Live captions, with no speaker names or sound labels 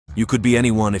You could be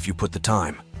anyone if you put the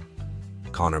time.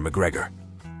 Conor McGregor.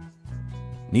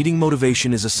 Needing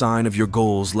motivation is a sign of your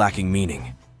goals lacking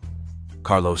meaning.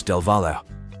 Carlos Del Valle.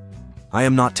 I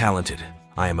am not talented.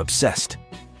 I am obsessed.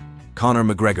 Conor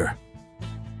McGregor.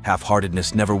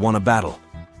 Half-heartedness never won a battle.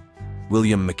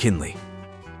 William McKinley.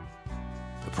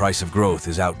 The price of growth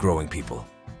is outgrowing people.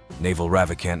 Naval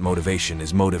Ravikant. Motivation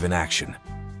is motive in action.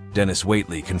 Dennis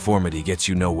Waitley. Conformity gets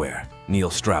you nowhere. Neil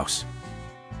Strauss.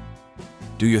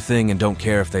 Do your thing and don't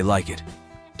care if they like it.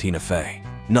 Tina Fey.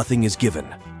 Nothing is given.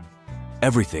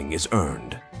 Everything is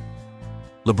earned.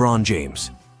 LeBron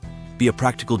James. Be a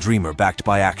practical dreamer backed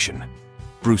by action.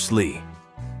 Bruce Lee.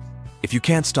 If you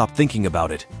can't stop thinking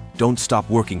about it, don't stop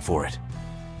working for it.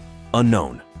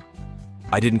 Unknown.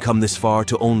 I didn't come this far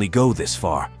to only go this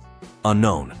far.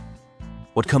 Unknown.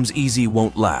 What comes easy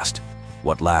won't last.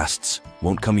 What lasts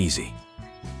won't come easy.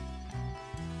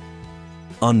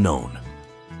 Unknown.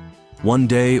 One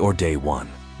day or day one.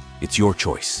 It's your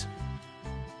choice.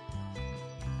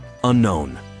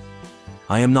 Unknown.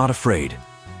 I am not afraid.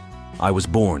 I was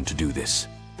born to do this.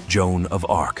 Joan of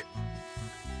Arc.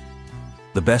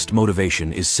 The best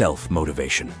motivation is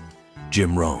self-motivation.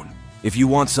 Jim Rohn. If you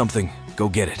want something, go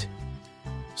get it.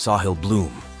 Sahil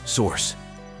Bloom. Source.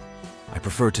 I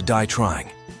prefer to die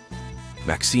trying.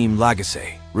 Maxime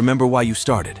Lagacé. Remember why you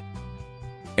started.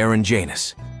 Aaron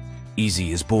Janus.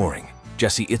 Easy is boring.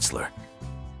 Jesse Itzler.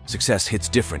 Success hits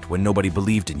different when nobody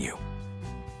believed in you.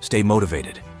 Stay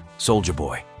motivated. Soldier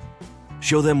Boy.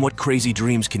 Show them what crazy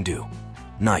dreams can do.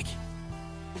 Nike.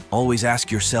 Always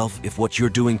ask yourself if what you're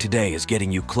doing today is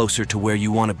getting you closer to where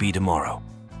you want to be tomorrow.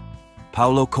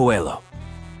 Paulo Coelho.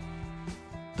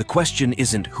 The question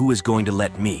isn't who is going to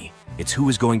let me, it's who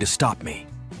is going to stop me.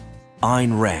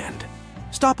 Ayn Rand.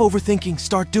 Stop overthinking,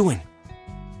 start doing.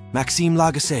 Maxime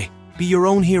Lagacé. Be your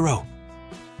own hero.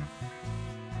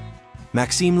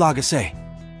 Maxime Lagacé.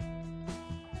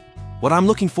 What I'm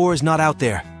looking for is not out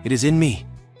there, it is in me.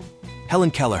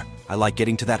 Helen Keller. I like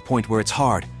getting to that point where it's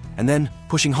hard, and then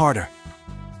pushing harder.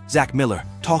 Zach Miller.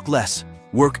 Talk less,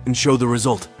 work and show the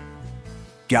result.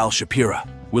 Gal Shapira.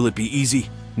 Will it be easy?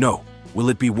 No. Will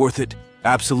it be worth it?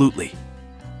 Absolutely.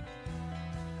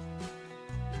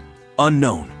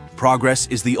 Unknown. Progress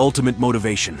is the ultimate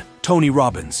motivation. Tony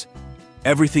Robbins.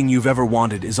 Everything you've ever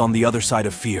wanted is on the other side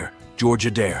of fear. George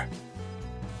Adair.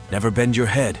 Never bend your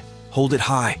head. Hold it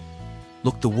high.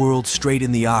 Look the world straight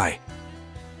in the eye.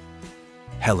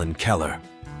 Helen Keller.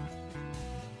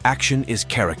 Action is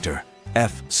character.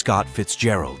 F. Scott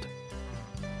Fitzgerald.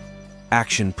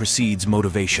 Action precedes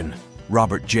motivation.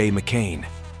 Robert J. McCain.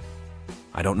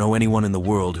 I don't know anyone in the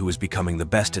world who is becoming the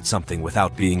best at something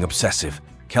without being obsessive.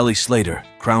 Kelly Slater.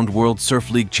 Crowned World Surf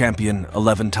League champion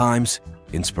 11 times.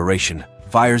 Inspiration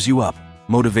fires you up.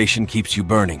 Motivation keeps you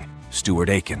burning. Stuart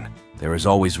Aiken. There is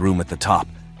always room at the top.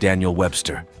 Daniel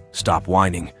Webster. Stop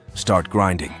whining. Start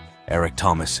grinding. Eric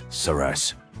Thomas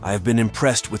Saras. I have been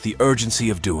impressed with the urgency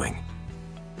of doing.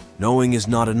 Knowing is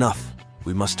not enough.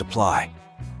 We must apply.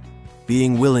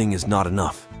 Being willing is not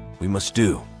enough. We must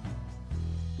do.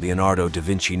 Leonardo da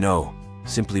Vinci. No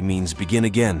simply means begin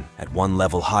again at one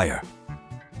level higher.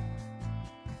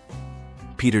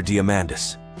 Peter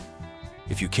Diamandis.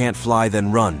 If you can't fly,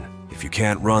 then run. If you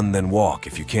can't run, then walk.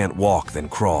 If you can't walk, then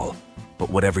crawl. But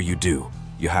whatever you do,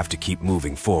 you have to keep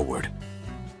moving forward.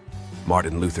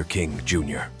 Martin Luther King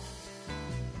Jr.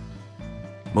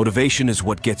 Motivation is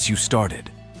what gets you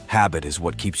started. Habit is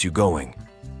what keeps you going.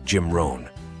 Jim Rohn.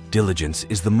 Diligence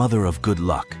is the mother of good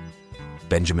luck.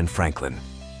 Benjamin Franklin.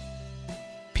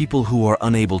 People who are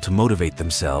unable to motivate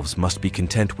themselves must be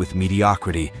content with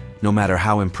mediocrity, no matter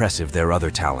how impressive their other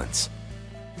talents.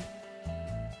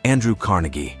 Andrew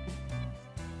Carnegie.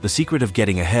 The secret of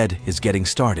getting ahead is getting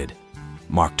started.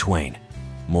 Mark Twain.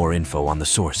 More info on the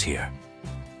source here.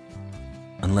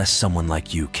 Unless someone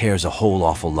like you cares a whole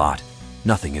awful lot,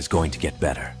 nothing is going to get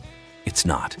better. It's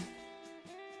not.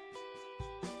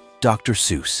 Dr.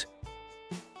 Seuss.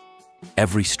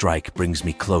 Every strike brings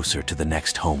me closer to the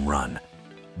next home run.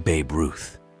 Babe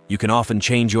Ruth. You can often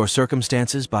change your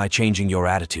circumstances by changing your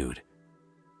attitude.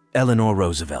 Eleanor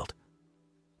Roosevelt.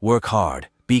 Work hard,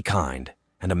 be kind,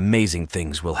 and amazing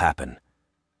things will happen.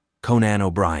 Conan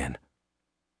O'Brien.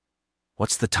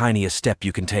 What's the tiniest step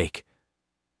you can take?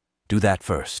 Do that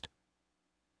first.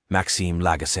 Maxime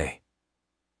Lagacé.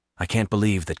 I can't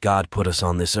believe that God put us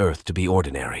on this earth to be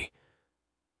ordinary.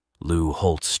 Lou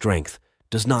Holt's strength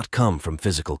does not come from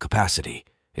physical capacity.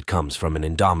 It comes from an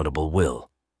indomitable will.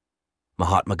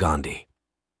 Mahatma Gandhi.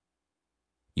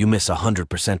 You miss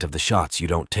 100% of the shots you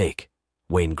don't take.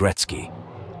 Wayne Gretzky.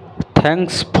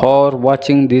 Thanks for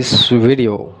watching this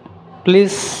video.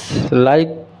 Please like,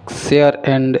 share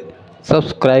and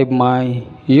subscribe my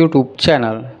YouTube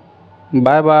channel.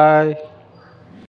 Bye bye.